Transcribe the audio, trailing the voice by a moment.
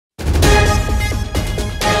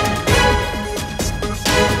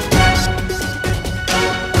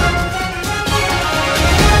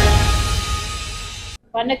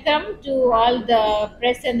Vanakkam to all the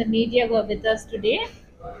press and the media who are with us today.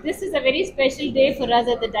 This is a very special day for us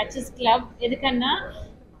at the Duchess Club. Edukanna,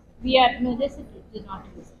 we are no, this is not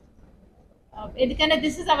this. Edukanna,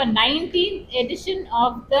 this is our 19th edition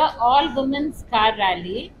of the All Women's Car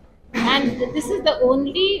Rally, and this is the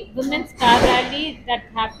only women's car rally that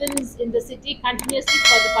happens in the city continuously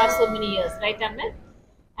for the past so many years, right, Amit?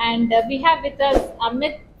 And we have with us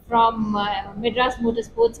Amit from Madras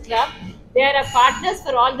Motorsports Club. They are our partners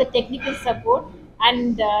for all the technical support,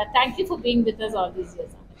 and thank you for being with us all these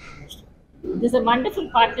years, Amit. This is a wonderful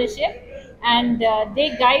partnership, and they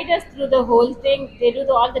guide us through the whole thing. They do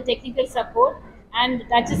all the technical support, and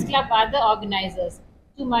Duchess Club are the organizers.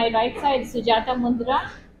 To my right side, Sujata Mundra,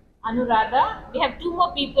 Anuradha. We have two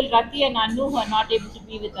more people, Rati and Anu, who are not able to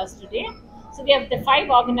be with us today. So we have the 5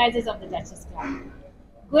 organizers of the Duchess Club.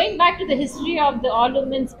 Going back to the history of the All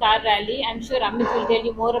Women's Car Rally, I'm sure Amit will tell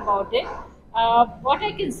you more about it. What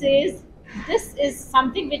I can say is, this is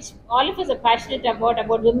something which all of us are passionate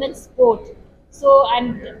about women's sport. So, and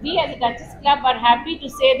we as a Duchess Club are happy to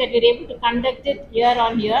say that we're able to conduct it year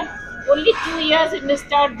on year. Only 2 years we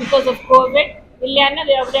missed out because of COVID. Ilyana,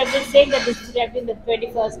 we would have been saying that this would have been the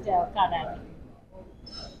 21st car rally.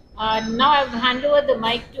 Now I will hand over the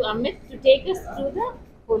mic to Amit to take us through the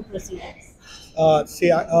whole proceedings.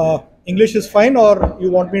 English is fine, or you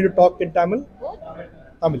want me to talk in Tamil?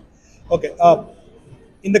 Tamil. Okay.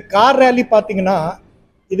 In the car rally,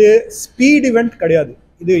 இது speed event கிடையாது.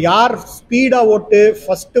 இது யார் ஸ்பீடாக ஓட்டு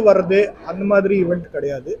first வர்றது அந்த மாதிரி event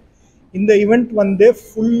கிடையாது. இந்த ஈவெண்ட் வந்து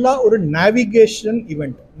ஃபுல்லாக ஒரு நேவிகேஷன்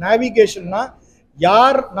ஈவெண்ட். நேவிகேஷன்னா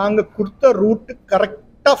யார் நாங்கள் கொடுத்த ரூட்டு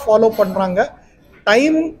கரெக்டாக ஃபாலோ பண்ணுறாங்க,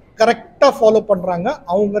 டைம் கரெக்டாக ஃபாலோ பண்ணுறாங்க,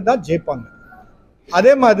 அவங்க தான் ஜெயிப்பாங்க.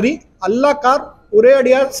 அதே மாதிரி எல்லா கார் ஒரே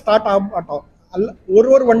அடியாக ஸ்டார்ட் ஆக மாட்டோம்.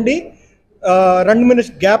 ஒரு வண்டி 2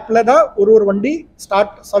 மினிட்ஸ் கேப்பில் தான் ஒரு வண்டி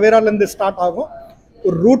சவேராலேருந்து ஸ்டார்ட் ஆகும்.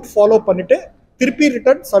 ஒரு ரூட் ஃபாலோ பண்ணிவிட்டு திருப்பி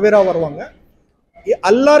ரிட்டர்ன் சவேரா வருவாங்க.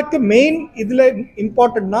 எல்லாருக்கும் மெயின் இதில்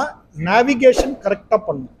இம்பார்ட்டன்ட்னா நேவிகேஷன் கரெக்டாக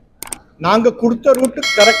பண்ணணும். நாங்கள் கொடுத்த ரூட்டு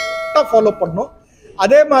கரெக்டாக ஃபாலோ பண்ணோம்.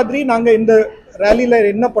 அதே மாதிரி நாங்கள் இந்த ரேலியில்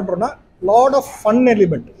என்ன பண்ணுறோன்னா லாட் ஆஃப் ஃபன்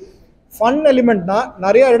எலிமெண்ட்னா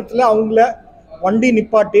நிறையா இடத்துல அவங்கள வண்டி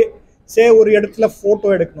நிப்பாட்டி ஒரு இடத்துல ஃபோட்டோ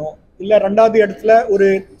எடுக்கணும், இல்லை 2வது இடத்துல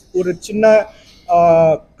ஒரு சின்ன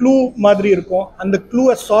க்ளூ மாதிரி இருக்கும், அந்த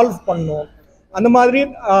க்ளூவை சால்வ் பண்ணணும். அந்த மாதிரி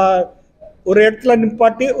ஒரு இடத்துல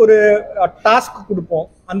நிப்பாட்டி ஒரு டாஸ்க் கொடுப்போம்,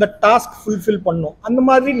 அந்த டாஸ்க் ஃபுல்ஃபில் பண்ணணும். அந்த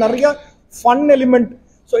மாதிரி நிறையா ஃபன் எலிமெண்ட்.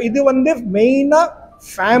 ஸோ இது வந்து மெயினாக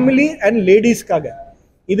ஃபேமிலி அண்ட் லேடிஸ்க்காக.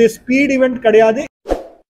 இது ஸ்பீட் ஈவெண்ட் கிடையாது.